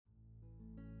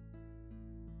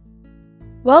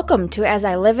Welcome to As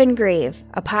I Live and Grieve,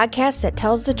 a podcast that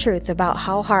tells the truth about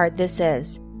how hard this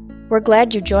is. We're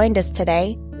glad you joined us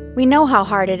today. We know how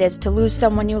hard it is to lose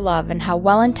someone you love and how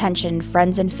well-intentioned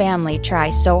friends and family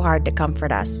try so hard to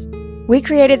comfort us. We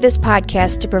created this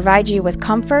podcast to provide you with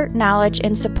comfort, knowledge,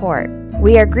 and support.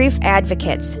 We are grief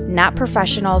advocates, not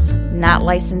professionals, not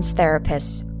licensed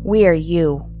therapists. We are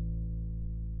you.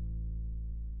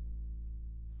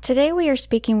 Today we are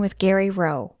speaking with Gary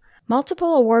Rowe.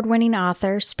 Multiple award-winning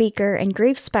author, speaker, and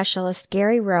grief specialist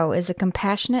Gary Rowe is a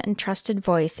compassionate and trusted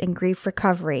voice in grief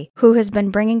recovery who has been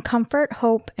bringing comfort,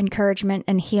 hope, encouragement,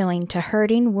 and healing to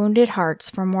hurting, wounded hearts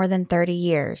for more than 30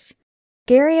 years.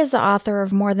 Gary is the author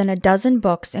of more than a dozen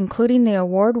books, including the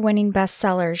award-winning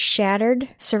bestsellers Shattered,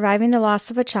 Surviving the Loss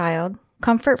of a Child,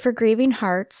 Comfort for Grieving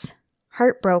Hearts,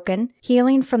 Heartbroken,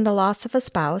 Healing from the Loss of a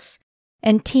Spouse,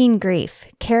 and Teen Grief,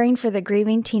 Caring for the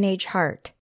Grieving Teenage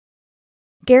Heart.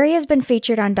 Gary has been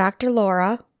featured on Dr.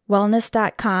 Laura,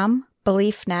 Wellness.com,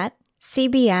 BeliefNet,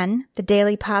 CBN, The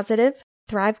Daily Positive,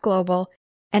 Thrive Global,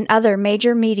 and other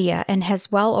major media and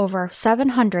has well over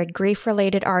 700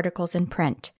 grief-related articles in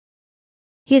print.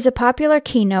 He is a popular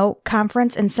keynote,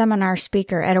 conference, and seminar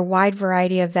speaker at a wide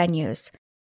variety of venues.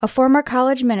 A former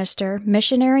college minister,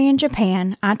 missionary in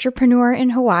Japan, entrepreneur in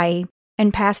Hawaii,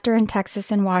 and pastor in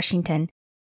Texas and Washington,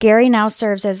 Gary now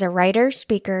serves as a writer,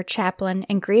 speaker, chaplain,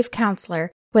 and grief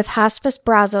counselor with Hospice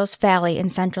Brazos Valley in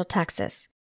Central Texas.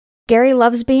 Gary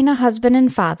loves being a husband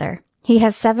and father. He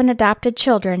has 7 adopted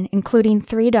children, including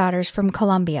 3 daughters from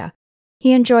Colombia.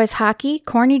 He enjoys hockey,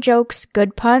 corny jokes,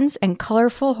 good puns, and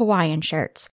colorful Hawaiian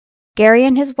shirts. Gary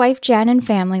and his wife Jen and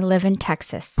family live in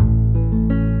Texas.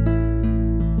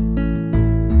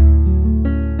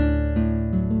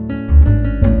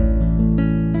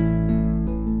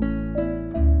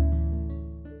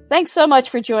 Thanks so much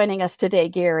for joining us today,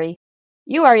 Gary.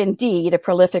 You are indeed a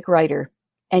prolific writer,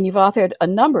 and you've authored a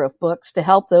number of books to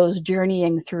help those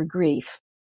journeying through grief.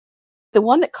 The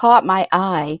one that caught my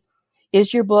eye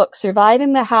is your book,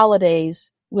 Surviving the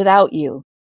Holidays Without You,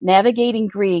 Navigating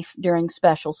Grief During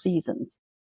Special Seasons.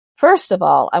 First of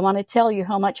all, I want to tell you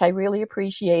how much I really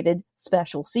appreciated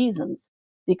special seasons,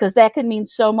 because that can mean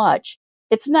so much.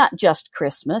 It's not just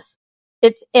Christmas.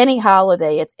 It's any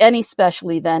holiday, it's any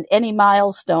special event, any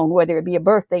milestone, whether it be a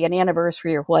birthday, an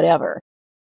anniversary, or whatever.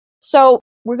 So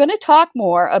we're going to talk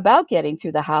more about getting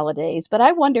through the holidays, but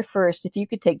I wonder first if you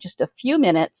could take just a few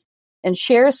minutes and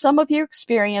share some of your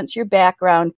experience, your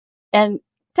background, and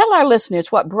tell our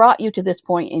listeners what brought you to this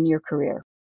point in your career.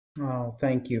 Oh,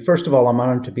 thank you. First of all, I'm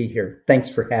honored to be here. Thanks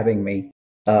for having me.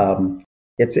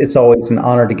 It's always an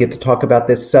honor to get to talk about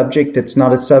this subject. It's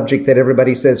not a subject that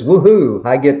everybody says, woohoo,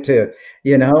 I get to,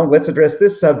 let's address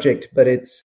this subject. But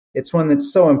it's one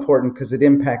that's so important because it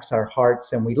impacts our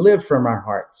hearts and we live from our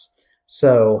hearts.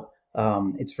 So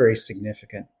it's very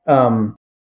significant.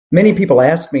 Many people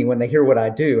ask me when they hear what I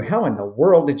do, how in the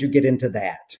world did you get into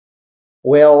that?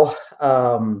 Well,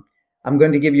 I'm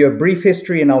going to give you a brief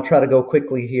history and I'll try to go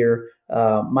quickly here.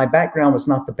 My background was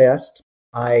not the best.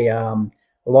 I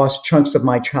lost chunks of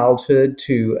my childhood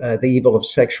to the evil of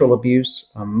sexual abuse,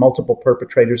 multiple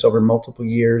perpetrators over multiple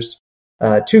years.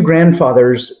 2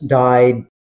 grandfathers died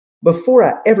before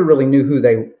I ever really knew who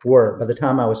they were by the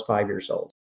time I was 5 years old.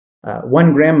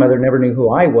 One grandmother never knew who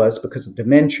I was because of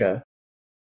dementia.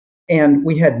 And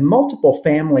we had multiple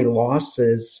family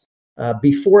losses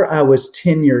before I was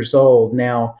 10 years old.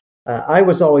 Now, I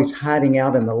was always hiding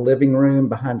out in the living room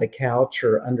behind a couch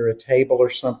or under a table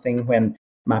or something when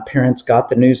my parents got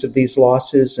the news of these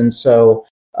losses. And so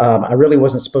I really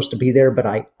wasn't supposed to be there, but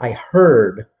I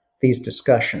heard these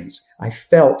discussions. I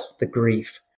felt the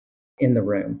grief in the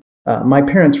room. My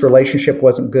parents' relationship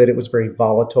wasn't good. It was very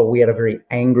volatile. We had a very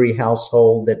angry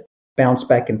household that bounced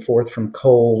back and forth from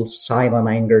cold, silent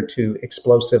anger to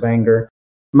explosive anger.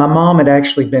 My mom had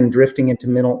actually been drifting into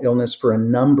mental illness for a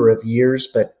number of years,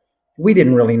 but we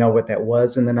didn't really know what that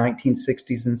was in the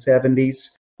 1960s and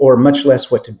 70s. Or much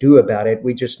less what to do about it.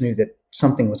 We just knew that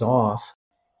something was off.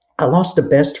 I lost a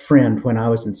best friend when I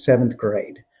was in 7th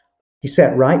grade. He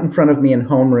sat right in front of me in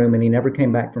homeroom and he never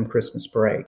came back from Christmas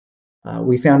break.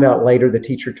 We found out later the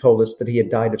teacher told us that he had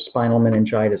died of spinal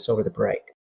meningitis over the break.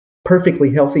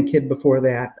 Perfectly healthy kid before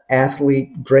that,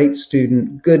 athlete, great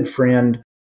student, good friend.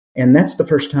 And that's the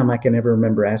first time I can ever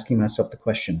remember asking myself the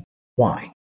question,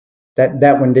 why?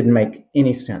 That one didn't make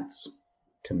any sense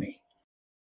to me.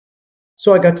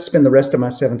 So I got to spend the rest of my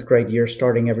 7th grade year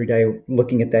starting every day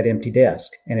looking at that empty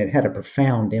desk, and it had a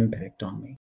profound impact on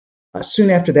me.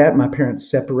 Soon after that, my parents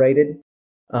separated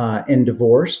and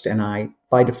divorced, and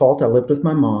by default, I lived with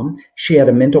my mom. She had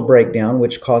a mental breakdown,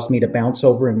 which caused me to bounce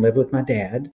over and live with my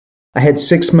dad. I had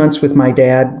 6 months with my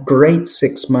dad, great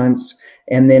 6 months.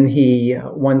 And then he,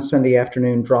 one Sunday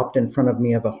afternoon, dropped in front of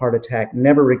me of a heart attack,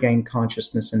 never regained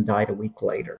consciousness, and died a week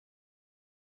later.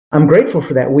 I'm grateful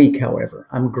for that week, however.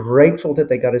 I'm grateful that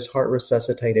they got his heart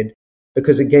resuscitated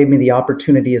because it gave me the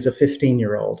opportunity as a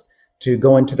 15-year-old to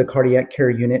go into the cardiac care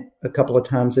unit a couple of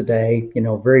times a day,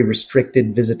 very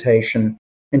restricted visitation,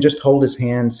 and just hold his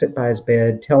hand, sit by his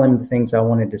bed, tell him the things I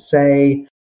wanted to say,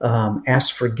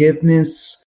 ask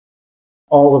forgiveness,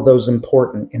 all of those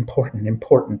important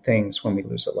things when we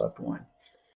lose a loved one.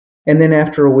 And then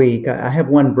after a week, I have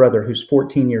one brother who's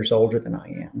 14 years older than I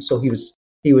am. So he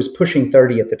was pushing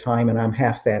 30 at the time, and I'm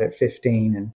half that at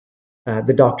 15. And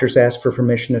the doctors asked for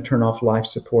permission to turn off life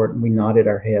support, and we nodded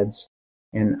our heads.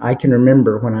 And I can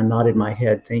remember when I nodded my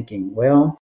head thinking,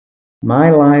 well, my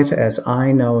life as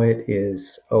I know it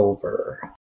is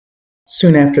over.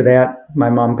 Soon after that, my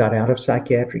mom got out of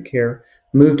psychiatric care,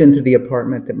 moved into the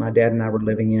apartment that my dad and I were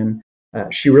living in.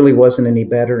 She really wasn't any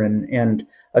better. And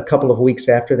a couple of weeks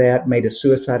after that, made a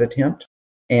suicide attempt.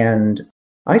 And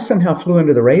I somehow flew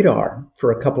under the radar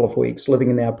for a couple of weeks, living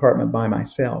in the apartment by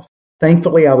myself.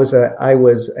 Thankfully, I was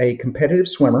a competitive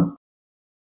swimmer,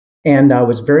 and I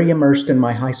was very immersed in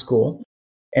my high school.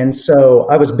 And so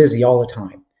I was busy all the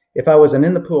time. If I wasn't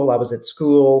in the pool, I was at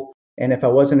school. And if I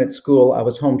wasn't at school, I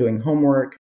was home doing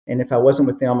homework. And if I wasn't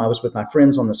with them, I was with my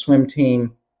friends on the swim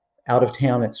team, out of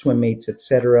town at swim meets,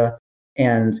 etc.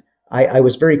 And I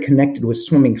was very connected with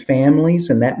swimming families,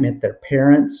 and that meant their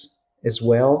parents as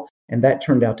well. And that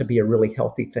turned out to be a really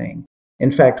healthy thing.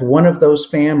 In fact, one of those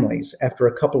families, after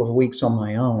a couple of weeks on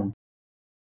my own,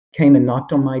 came and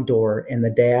knocked on my door, and the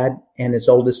dad and his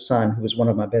oldest son, who was one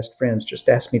of my best friends, just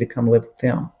asked me to come live with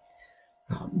them.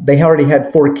 They already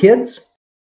had 4 kids.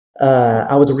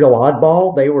 I was a real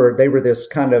oddball. They were this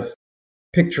kind of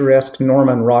picturesque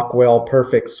Norman Rockwell,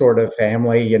 perfect sort of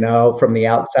family, from the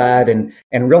outside, and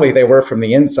really they were from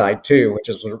the inside too,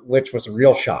 which was a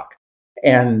real shock.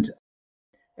 And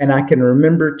I can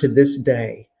remember to this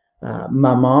day,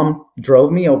 my mom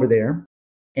drove me over there,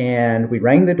 and we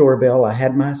rang the doorbell. I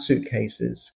had my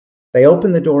suitcases. They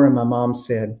opened the door, and my mom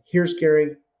said, "Here's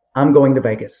Gary. I'm going to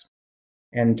Vegas."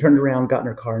 And turned around, got in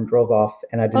her car, and drove off.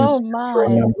 And I didn't see her for a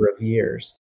number of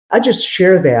years. I just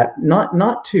share that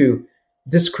not to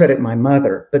discredit my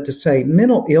mother, but to say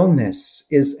mental illness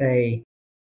it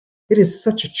is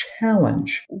such a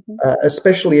challenge,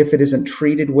 especially if it isn't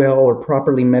treated well or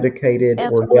properly medicated.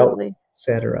 Absolutely. Or dealt,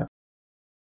 etc.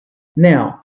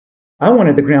 Now, I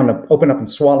wanted the ground to open up and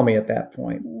swallow me at that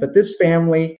point. But this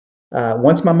family,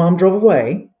 once my mom drove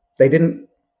away, they didn't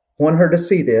want her to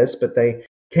see this, but they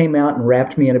came out and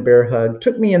wrapped me in a bear hug,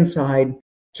 took me inside,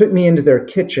 took me into their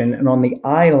kitchen, and on the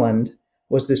island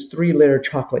was this 3-layer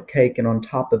chocolate cake, and on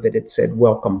top of it, it said,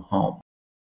 "Welcome home."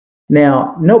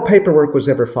 Now, no paperwork was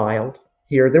ever filed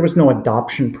here. There was no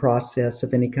adoption process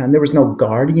of any kind. There was no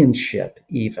guardianship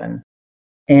even.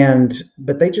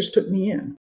 But they just took me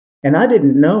in. And I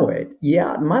didn't know it.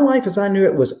 Yeah, my life as I knew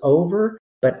it was over,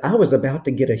 but I was about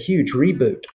to get a huge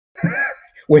reboot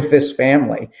with this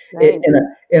family, right,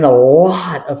 in a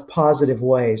lot of positive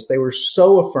ways. They were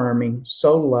so affirming,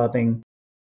 so loving,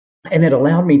 and it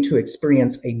allowed me to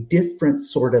experience a different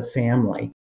sort of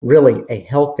family, really a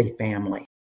healthy family,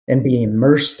 and be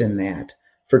immersed in that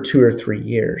for 2 or 3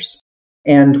 years.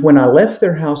 And when I left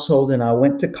their household and I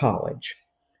went to college,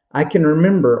 I can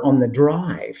remember on the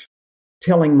drive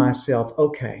telling myself,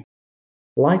 okay,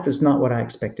 life is not what I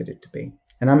expected it to be,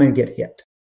 and I'm going to get hit.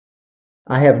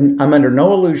 I'm under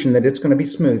no illusion that it's going to be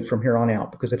smooth from here on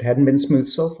out, because it hadn't been smooth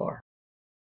so far.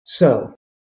 So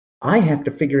I have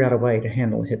to figure out a way to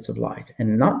handle the hits of life.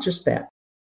 And not just that,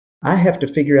 I have to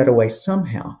figure out a way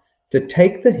somehow to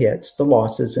take the hits, the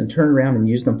losses, and turn around and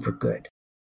use them for good.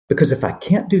 Because if I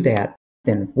can't do that,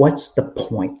 then what's the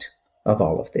point of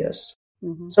all of this?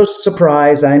 Mm-hmm. So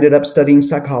surprise, I ended up studying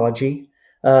psychology,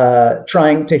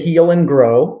 trying to heal and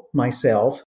grow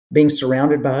myself, being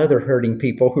surrounded by other hurting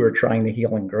people who are trying to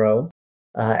heal and grow.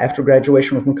 After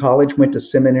graduation from college, went to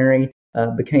seminary,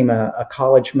 became a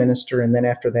college minister, and then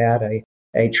after that,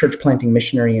 a church planting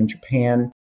missionary in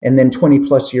Japan, and then 20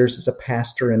 plus years as a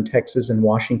pastor in Texas and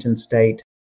Washington State.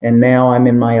 And now I'm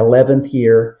in my 11th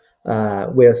year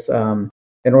with an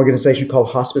organization called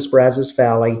Hospice Brazos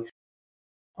Valley,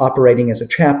 operating as a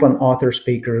chaplain, author,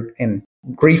 speaker, and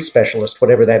grief specialist,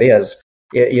 whatever that is.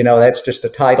 That's just a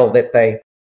title that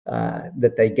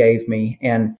they gave me.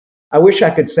 And I wish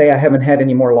I could say I haven't had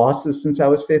any more losses since I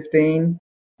was 15,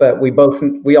 but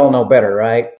we all know better,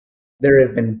 right? There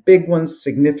have been big ones,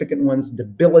 significant ones,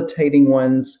 debilitating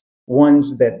ones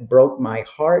that broke my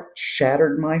heart,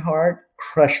 shattered my heart,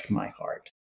 crushed my heart.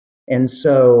 And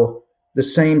so the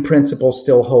same principle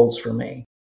still holds for me.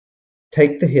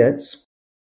 Take the hits.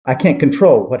 I can't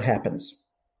control what happens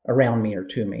around me or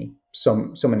to me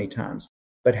so many times.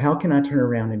 But how can I turn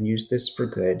around and use this for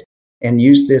good and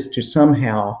use this to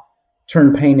somehow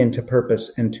turn pain into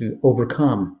purpose and to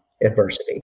overcome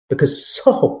adversity? Because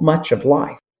so much of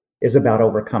life is about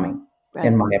overcoming, right,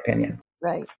 in my opinion.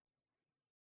 Right.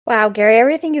 Wow, Gary,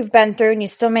 everything you've been through and you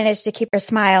still managed to keep a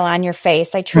smile on your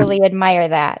face. I truly admire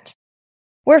that.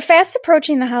 We're fast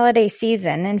approaching the holiday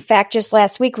season. In fact, just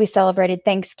last week we celebrated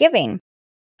Thanksgiving.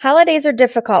 Holidays are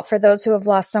difficult for those who have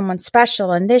lost someone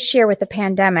special, and this year with the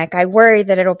pandemic, I worry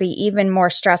that it'll be even more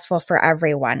stressful for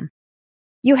everyone.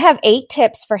 You have 8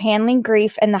 tips for handling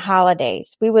grief in the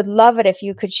holidays. We would love it if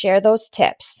you could share those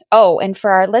tips. Oh, and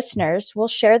for our listeners, we'll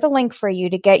share the link for you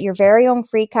to get your very own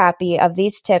free copy of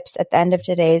these tips at the end of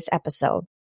today's episode.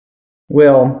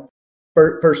 Well,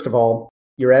 first of all,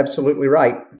 you're absolutely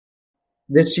right.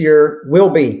 This year will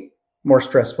be more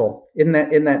stressful. Isn't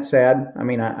that sad? I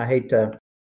mean, I hate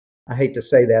to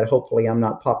say that. Hopefully, I'm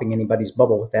not popping anybody's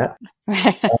bubble with that.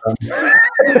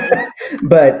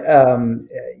 But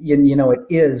it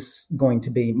is going to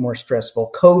be more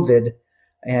stressful. COVID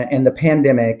and the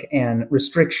pandemic and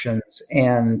restrictions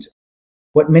and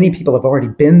what many people have already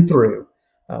been through.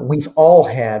 We've all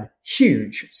had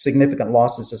huge, significant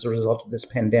losses as a result of this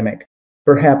pandemic.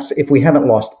 Perhaps if we haven't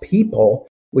lost people,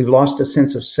 we've lost a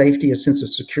sense of safety, a sense of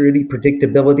security,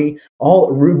 predictability,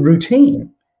 all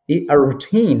routine. Our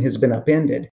routine has been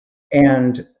upended,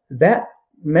 and that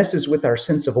messes with our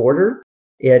sense of order.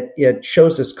 It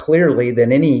shows us clearly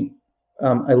that any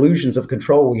illusions of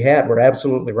control we had were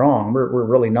absolutely wrong. We're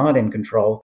really not in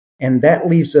control, and that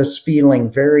leaves us feeling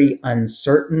very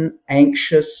uncertain,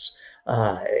 anxious.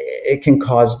 It can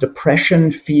cause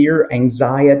depression, fear,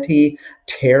 anxiety,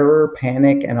 terror,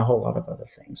 panic, and a whole lot of other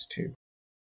things too.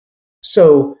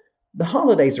 So the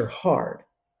holidays are hard,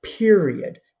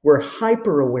 period. We're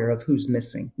hyper aware of who's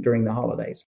missing during the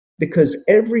holidays because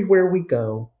everywhere we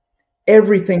go,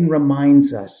 everything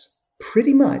reminds us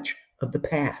pretty much of the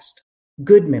past,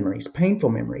 good memories,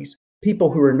 painful memories,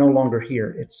 people who are no longer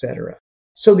here, etc.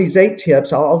 So these 8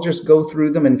 tips, I'll just go through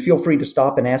them, and feel free to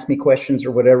stop and ask me questions or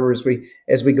whatever as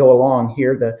we go along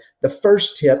here. The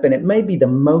first tip, and it may be the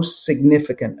most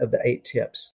significant of the 8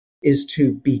 tips, is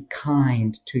to be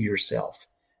kind to yourself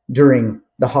during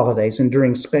the holidays and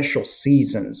during special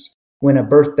seasons when a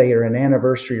birthday or an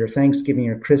anniversary or Thanksgiving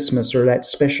or Christmas or that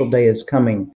special day is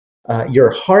coming.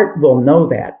 Your heart will know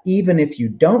that even if you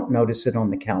don't notice it on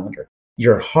the calendar.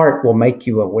 Your heart will make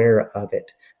you aware of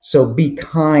it. So be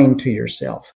kind to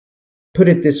yourself. Put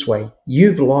it this way,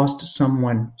 you've lost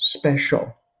someone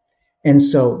special, and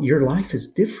so your life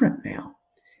is different now.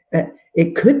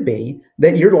 It could be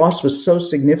that your loss was so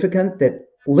significant that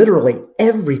literally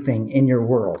everything in your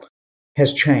world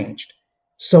has changed.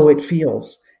 So it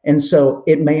feels. And so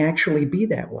it may actually be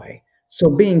that way. So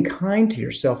being kind to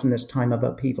yourself in this time of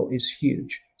upheaval is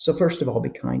huge. So first of all, be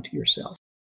kind to yourself.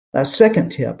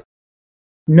 Second tip,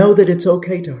 know that it's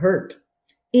okay to hurt,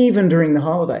 even during the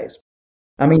holidays.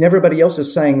 I mean, everybody else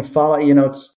is saying, it's fa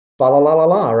la la la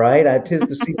la, right? 'Tis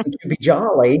the season to be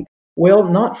jolly. Well,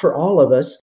 not for all of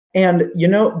us. And,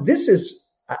 this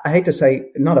is, I hate to say,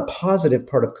 not a positive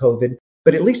part of COVID,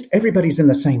 but at least everybody's in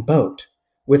the same boat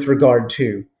with regard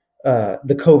to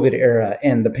the COVID era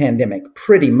and the pandemic.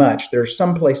 Pretty much. There are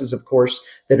some places, of course,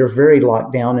 that are very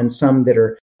locked down and some that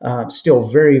are still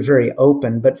very, very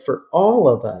open. But for all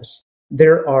of us,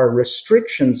 there are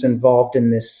restrictions involved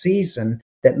in this season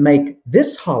that make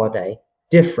this holiday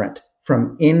different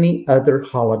from any other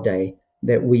holiday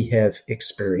that we have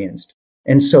experienced.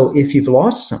 And so if you've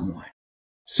lost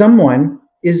someone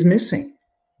is missing.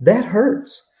 That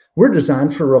hurts. We're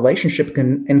designed for relationship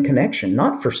and connection,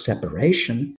 not for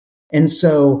separation. And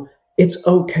so it's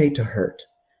okay to hurt.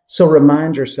 So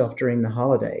remind yourself during the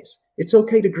holidays, it's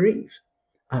okay to grieve.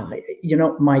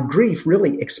 My grief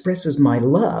really expresses my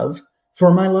love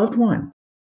for my loved one.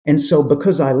 And so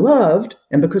because I loved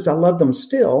and because I love them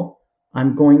still,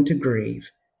 I'm going to grieve.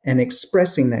 And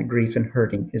expressing that grief and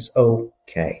hurting is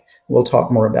okay. We'll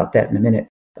talk more about that in a minute.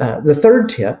 The third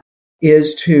tip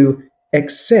is to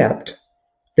accept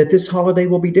that this holiday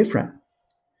will be different.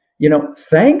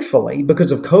 Thankfully,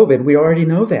 because of COVID, we already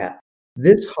know that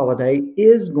this holiday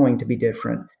is going to be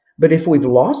different. But if we've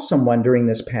lost someone during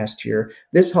this past year,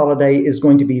 this holiday is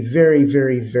going to be very,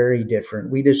 very, very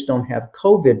different. We just don't have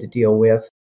COVID to deal with.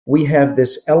 We have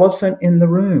this elephant in the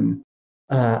room,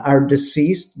 our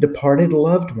deceased, departed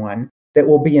loved one that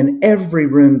will be in every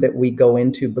room that we go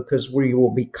into because we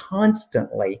will be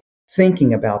constantly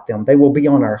thinking about them. They will be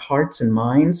on our hearts and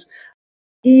minds,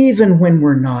 even when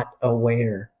we're not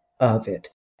aware of it.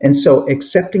 And so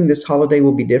accepting this holiday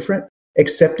will be different,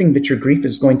 accepting that your grief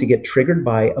is going to get triggered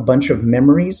by a bunch of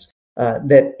memories,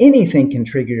 that anything can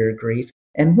trigger your grief.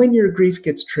 And when your grief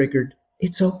gets triggered,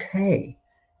 it's okay.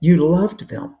 You loved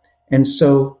them. And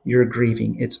so you're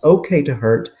grieving. It's okay to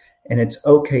hurt, and it's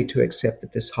okay to accept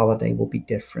that this holiday will be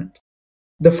different.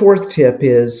 The fourth tip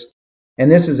is,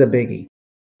 and this is a biggie,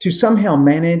 to somehow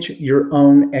manage your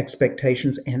own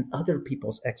expectations and other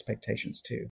people's expectations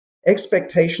too.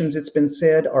 Expectations, it's been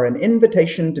said, are an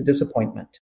invitation to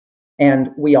disappointment. And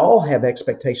we all have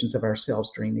expectations of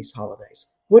ourselves during these holidays.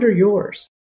 What are yours?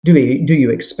 Do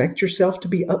you expect yourself to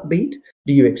be upbeat?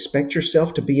 Do you expect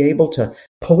yourself to be able to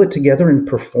pull it together and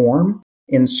perform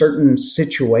in certain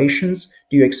situations?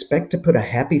 Do you expect to put a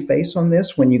happy face on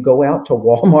this when you go out to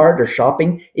Walmart or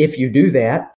shopping? If you do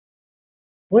that,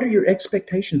 what are your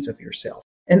expectations of yourself?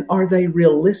 And are they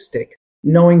realistic,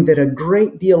 knowing that a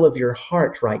great deal of your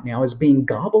heart right now is being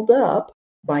gobbled up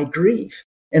by grief?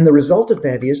 And the result of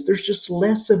that is there's just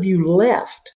less of you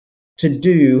left to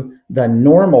do the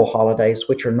normal holidays,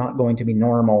 which are not going to be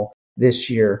normal this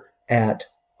year at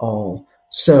all.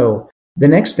 So the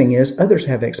next thing is others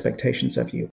have expectations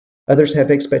of you. Others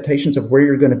have expectations of where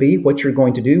you're going to be, what you're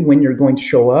going to do, when you're going to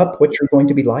show up, what you're going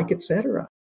to be like, etc.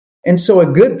 And so a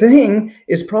good thing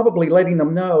is probably letting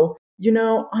them know,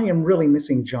 I am really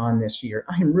missing John this year.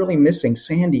 I am really missing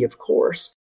Sandy, of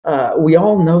course. We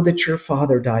all know that your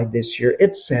father died this year,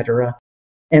 etc.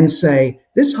 And say,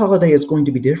 this holiday is going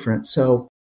to be different. So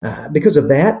because of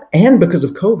that and because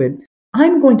of COVID,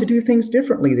 I'm going to do things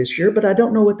differently this year, but I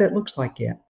don't know what that looks like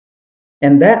yet.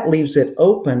 And that leaves it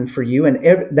open for you, and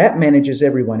that manages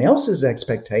everyone else's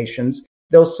expectations.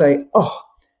 They'll say, oh,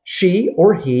 she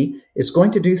or he is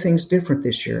going to do things different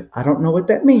this year. I don't know what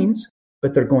that means,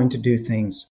 but they're going to do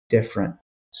things different.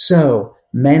 So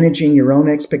managing your own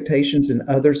expectations and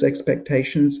others'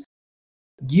 expectations,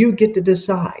 you get to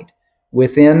decide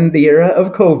within the era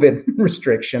of COVID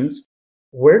restrictions,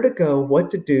 where to go, what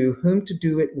to do, whom to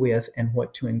do it with, and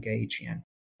what to engage in.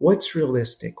 What's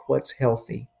realistic? What's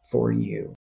healthy for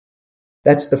you?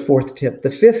 That's the fourth tip.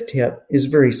 The fifth tip is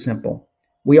very simple.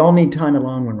 We all need time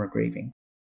alone when we're grieving,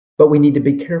 but we need to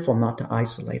be careful not to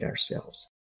isolate ourselves.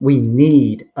 We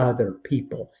need other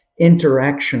people,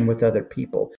 interaction with other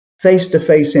people,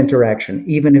 face-to-face interaction,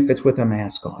 even if it's with a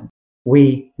mask on.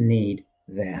 We need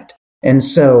that. And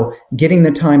so getting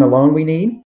the time alone we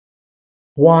need,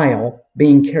 while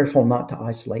being careful not to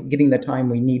isolate, getting the time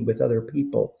we need with other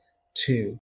people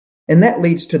too. And that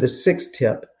leads to the sixth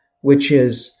tip, which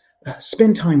is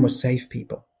spend time with safe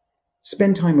people.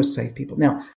 Spend time with safe people.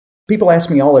 Now, people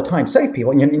ask me all the time, safe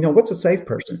people, what's a safe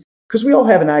person? Because we all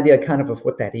have an idea kind of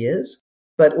what that is.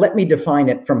 But let me define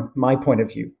it from my point of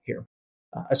view here.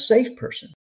 A safe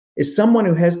person is someone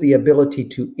who has the ability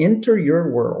to enter your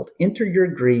world, enter your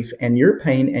grief and your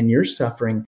pain and your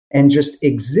suffering, and just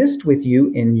exist with you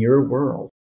in your world.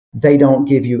 They don't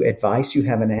give you advice you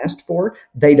haven't asked for.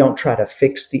 They don't try to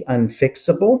fix the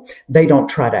unfixable. They don't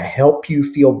try to help you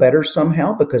feel better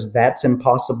somehow, because that's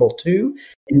impossible too.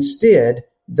 Instead,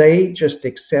 they just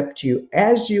accept you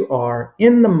as you are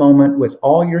in the moment with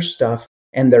all your stuff,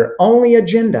 and their only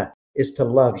agenda is to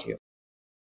love you.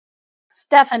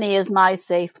 Stephanie is my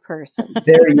safe person.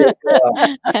 There you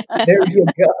go. There you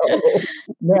go.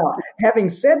 Now, having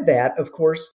said that, of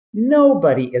course,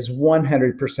 nobody is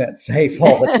 100% safe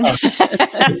all the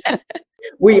time.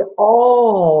 We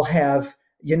all have,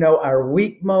 our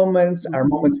weak moments, our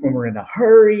moments when we're in a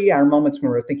hurry, our moments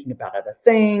when we're thinking about other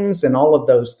things and all of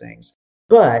those things.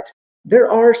 But there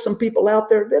are some people out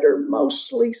there that are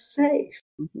mostly safe.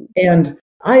 Mm-hmm. And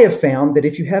I have found that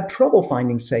if you have trouble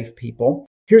finding safe people,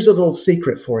 here's a little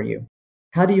secret for you.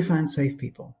 How do you find safe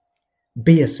people?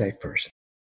 Be a safe person.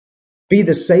 Be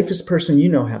the safest person you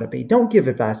know how to be. Don't give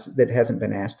advice that hasn't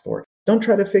been asked for. Don't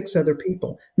try to fix other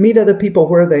people. Meet other people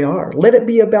where they are. Let it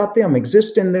be about them.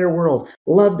 Exist in their world.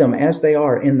 Love them as they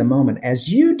are in the moment. As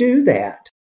you do that,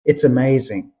 it's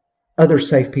amazing. Other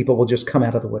safe people will just come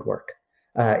out of the woodwork.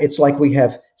 It's like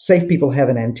safe people have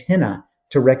an antenna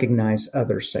to recognize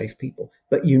other safe people.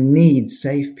 But you need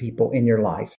safe people in your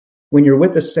life. When you're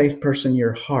with a safe person,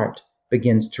 your heart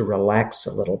begins to relax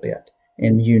a little bit,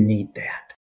 and you need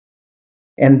that.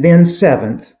 And then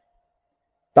seventh,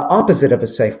 the opposite of a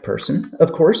safe person,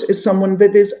 of course, is someone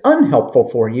that is unhelpful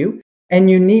for you, and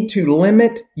you need to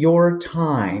limit your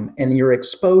time and your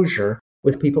exposure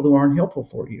with people who aren't helpful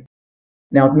for you.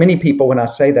 Now, many people, when I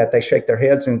say that, they shake their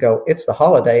heads and go, it's the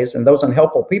holidays, and those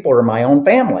unhelpful people are my own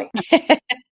family.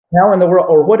 How in the world,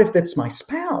 or what if it's my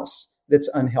spouse that's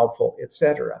unhelpful,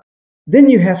 etc.? Then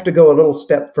you have to go a little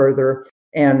step further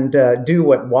and do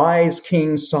what wise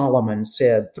King Solomon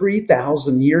said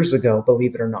 3,000 years ago,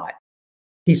 believe it or not.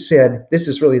 He said, this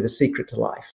is really the secret to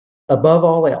life. Above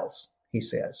all else, he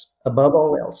says, above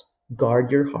all else,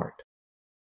 guard your heart,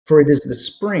 for it is the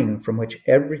spring from which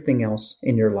everything else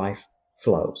in your life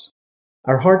flows.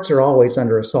 Our hearts are always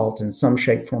under assault in some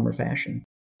shape, form, or fashion.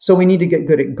 So we need to get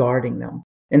good at guarding them.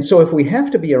 And so if we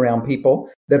have to be around people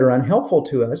that are unhelpful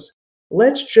to us,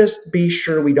 let's just be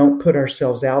sure we don't put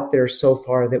ourselves out there so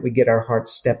far that we get our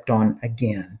hearts stepped on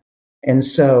again. And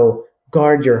so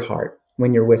guard your heart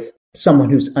when you're with someone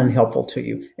who's unhelpful to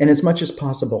you. And as much as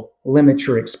possible, limit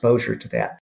your exposure to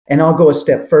that. And I'll go a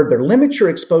step further. Limit your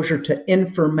exposure to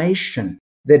information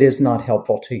that is not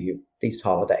helpful to you these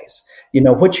holidays. You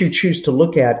know, what you choose to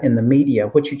look at in the media,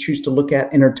 what you choose to look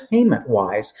at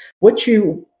entertainment-wise, what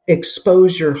you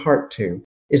expose your heart to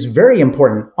is very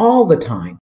important all the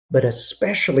time, but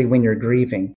especially when you're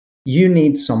grieving. You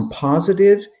need some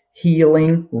positive,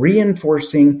 healing,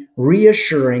 reinforcing,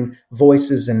 reassuring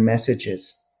voices and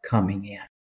messages coming in.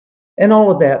 And all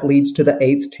of that leads to the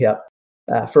 8th tip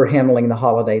for handling the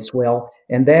holidays well,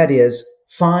 and that is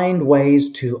find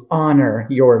ways to honor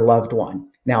your loved one.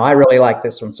 Now, I really like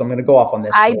this one, so I'm going to go off on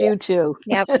this. I do too.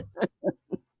 Yep.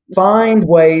 Find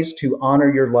ways to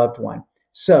honor your loved one.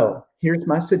 So here's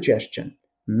my suggestion.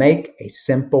 Make a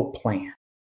simple plan.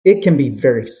 It can be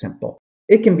very simple.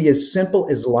 It can be as simple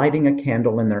as lighting a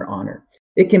candle in their honor.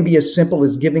 It can be as simple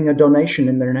as giving a donation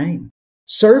in their name,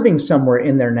 serving somewhere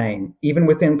in their name. Even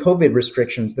within COVID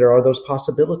restrictions, there are those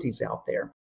possibilities out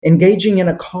there. Engaging in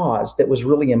a cause that was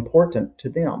really important to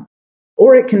them.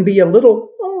 Or it can be a little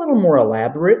more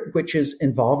elaborate, which is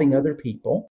involving other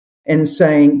people and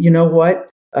saying, you know what,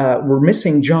 we're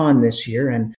missing John this year,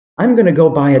 and I'm going to go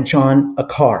buy John a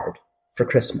card for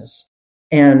Christmas.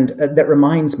 And that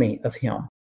reminds me of him.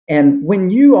 And when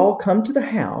you all come to the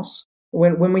house,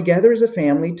 when we gather as a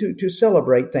family to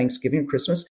celebrate Thanksgiving and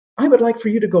Christmas, I would like for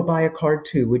you to go buy a card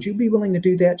too. Would you be willing to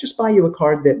do that? Just buy you a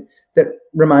card that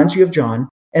reminds you of John,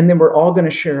 and then we're all going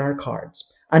to share our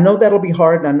cards. I know that'll be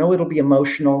hard, and I know it'll be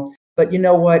emotional, but you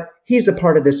know what? He's a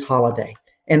part of this holiday,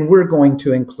 and we're going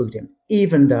to include him,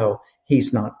 even though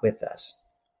he's not with us.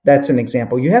 That's an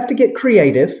example. You have to get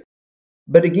creative,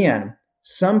 but again,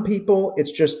 some people,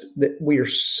 it's just that we are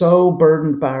so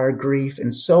burdened by our grief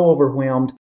and so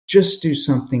overwhelmed. Just do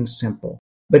something simple.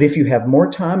 But if you have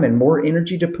more time and more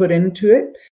energy to put into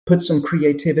it, put some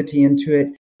creativity into it,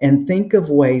 and think of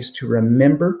ways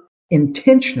to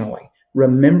intentionally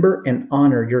remember and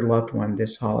honor your loved one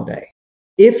this holiday.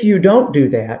 If you don't do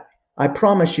that, I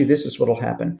promise you this is what will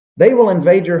happen. They will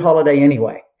invade your holiday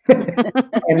anyway.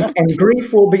 and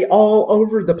grief will be all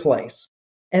over the place.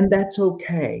 And that's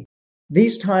okay.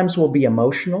 These times will be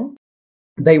emotional.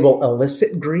 They will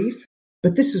elicit grief,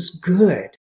 but this is good.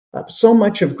 So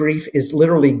much of grief is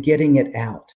literally getting it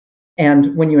out.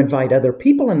 And when you invite other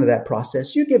people into that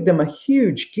process, you give them a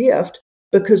huge gift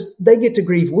because they get to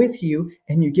grieve with you,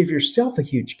 and you give yourself a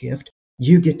huge gift.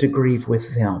 You get to grieve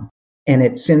with them. And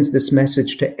it sends this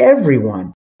message to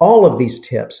everyone, all of these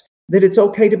tips, that it's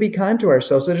okay to be kind to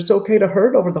ourselves, that it's okay to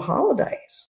hurt over the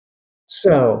holidays.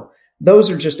 So those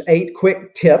are just 8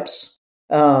 quick tips.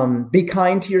 Be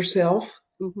kind to yourself.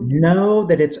 Mm-hmm. Know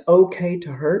that it's okay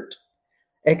to hurt.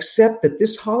 Accept that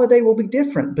this holiday will be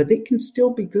different, but it can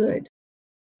still be good.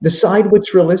 Decide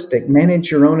what's realistic.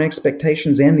 Manage your own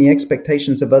expectations and the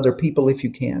expectations of other people if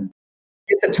you can.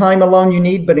 Get the time alone you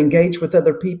need, but engage with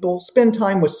other people. Spend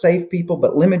time with safe people,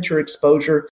 but limit your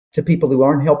exposure to people who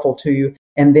aren't helpful to you.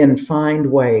 And then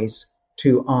find ways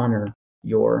to honor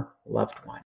your loved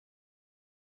one.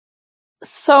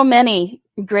 So many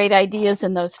great ideas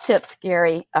in those tips,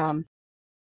 Gary.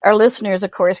 Our listeners,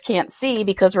 of course, can't see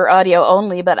because we're audio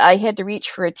only, but I had to reach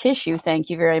for a tissue. Thank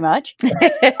you very much.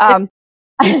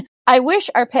 I wish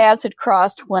our paths had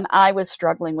crossed when I was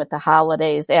struggling with the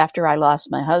holidays after I lost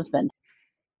my husband,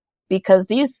 because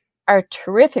these are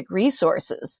terrific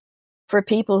resources for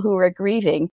people who are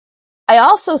grieving. I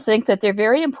also think that they're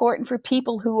very important for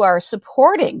people who are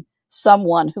supporting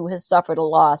someone who has suffered a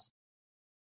loss,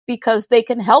 because they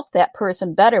can help that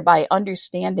person better by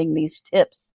understanding these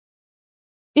tips.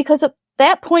 Because at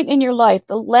that point in your life,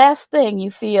 the last thing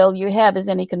you feel you have is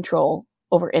any control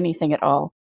over anything at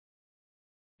all.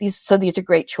 These are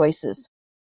great choices.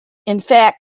 In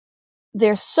fact,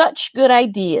 they're such good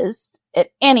ideas at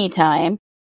any time.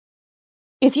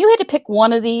 If you had to pick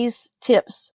one of these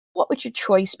tips, what would your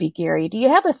choice be, Gary? Do you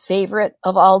have a favorite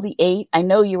of all the 8? I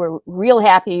know you were real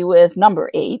happy with number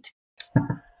 8.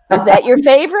 Is that your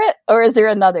favorite, or is there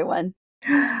another one?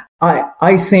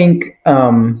 I think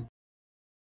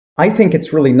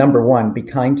it's really number 1, be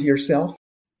kind to yourself.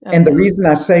 And the reason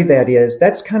I say that is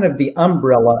that's kind of the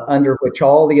umbrella under which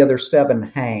all the other 7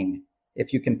 hang,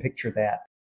 if you can picture that.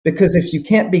 Because if you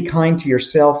can't be kind to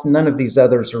yourself, none of these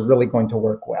others are really going to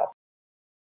work well.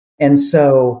 And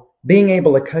so being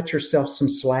able to cut yourself some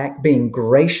slack, being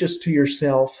gracious to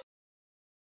yourself,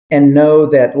 and know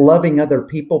that loving other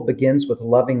people begins with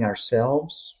loving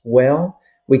ourselves. Well,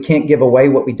 we can't give away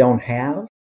what we don't have.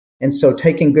 And so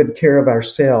taking good care of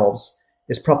ourselves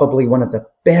is probably one of the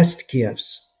best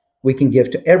gifts we can give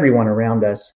to everyone around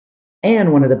us.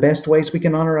 And one of the best ways we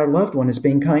can honor our loved one is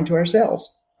being kind to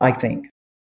ourselves, I think.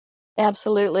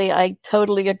 Absolutely. I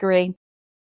totally agree.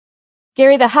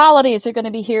 Gary, the holidays are going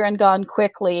to be here and gone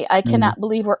quickly. I cannot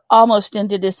believe we're almost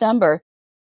into December.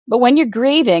 But when you're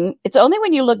grieving, it's only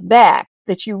when you look back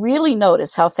that you really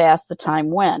notice how fast the time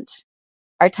went.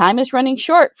 Our time is running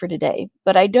short for today,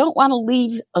 but I don't want to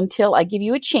leave until I give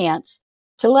you a chance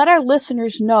to let our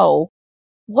listeners know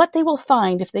what they will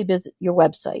find if they visit your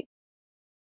website.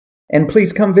 And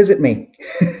please come visit me.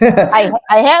 I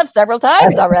have several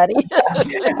times already.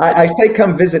 I say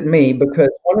come visit me because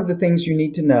one of the things you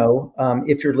need to know,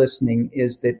 if you're listening,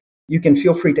 is that you can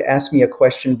feel free to ask me a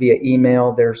question via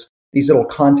email. There's these little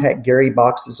Contact Gary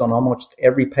boxes on almost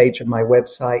every page of my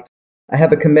website. I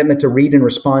have a commitment to read and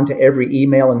respond to every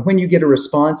email. And when you get a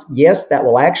response, yes, that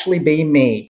will actually be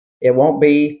me. It won't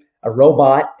be a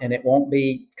robot and it won't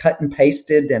be cut and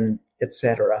pasted and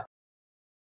etc.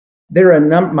 There are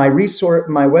my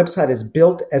website is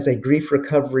built as a grief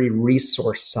recovery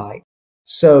resource site.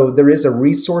 So there is a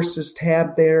resources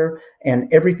tab there, and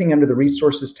everything under the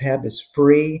resources tab is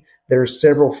free. There's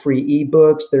several free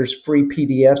ebooks. There's free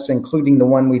PDFs, including the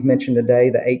one we've mentioned today,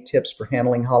 the 8 tips for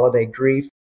handling holiday grief.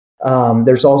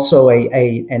 There's also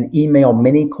an email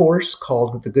mini course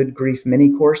called the Good Grief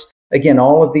Mini Course. Again,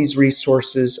 all of these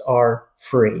resources are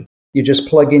free. You just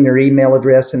plug in your email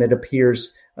address and it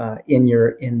appears in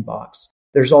your inbox.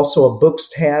 There's also a books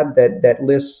tab that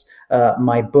lists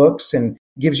my books and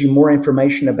gives you more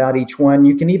information about each one.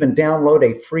 You can even download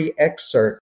a free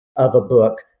excerpt of a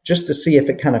book just to see if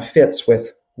it kind of fits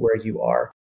with where you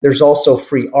are. There's also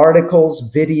free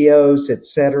articles, videos,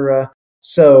 etc.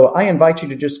 So I invite you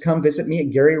to just come visit me at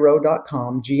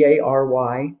GaryRowe.com, GaryRoe.com,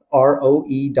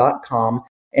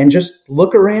 and just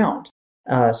look around,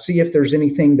 see if there's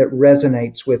anything that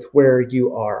resonates with where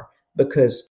you are,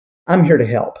 because I'm here to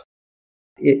help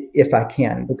if I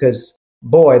can, because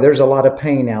boy, there's a lot of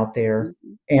pain out there.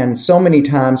 And so many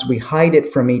times we hide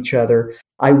it from each other.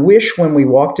 I wish when we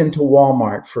walked into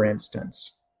Walmart, for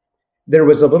instance, there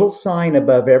was a little sign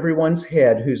above everyone's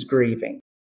head who's grieving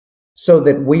so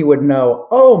that we would know,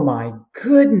 oh my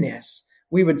goodness,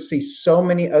 we would see so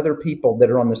many other people that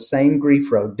are on the same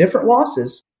grief road, different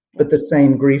losses, but the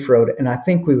same grief road. And I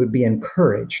think we would be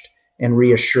encouraged and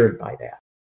reassured by that.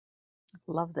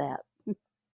 Love that.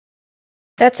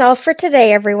 That's all for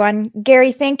today, everyone.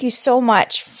 Gary, thank you so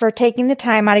much for taking the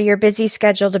time out of your busy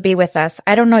schedule to be with us.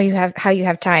 I don't know how you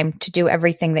have time to do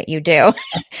everything that you do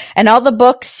and all the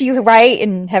books you write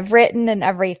and have written and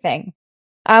everything.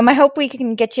 I hope we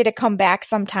can get you to come back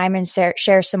sometime and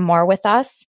share some more with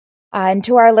us. And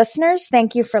to our listeners,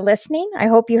 thank you for listening. I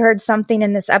hope you heard something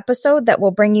in this episode that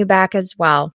will bring you back as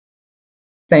well.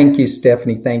 Thank you,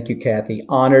 Stephanie. Thank you, Kathy.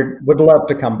 Honored. Would love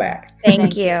to come back.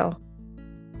 Thank you.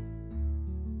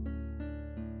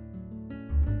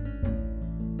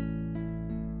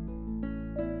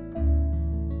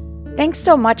 Thanks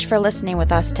so much for listening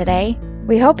with us today.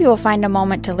 We hope you will find a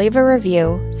moment to leave a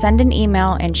review, send an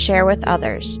email, and share with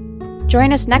others.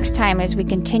 Join us next time as we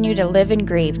continue to live and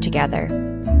grieve together.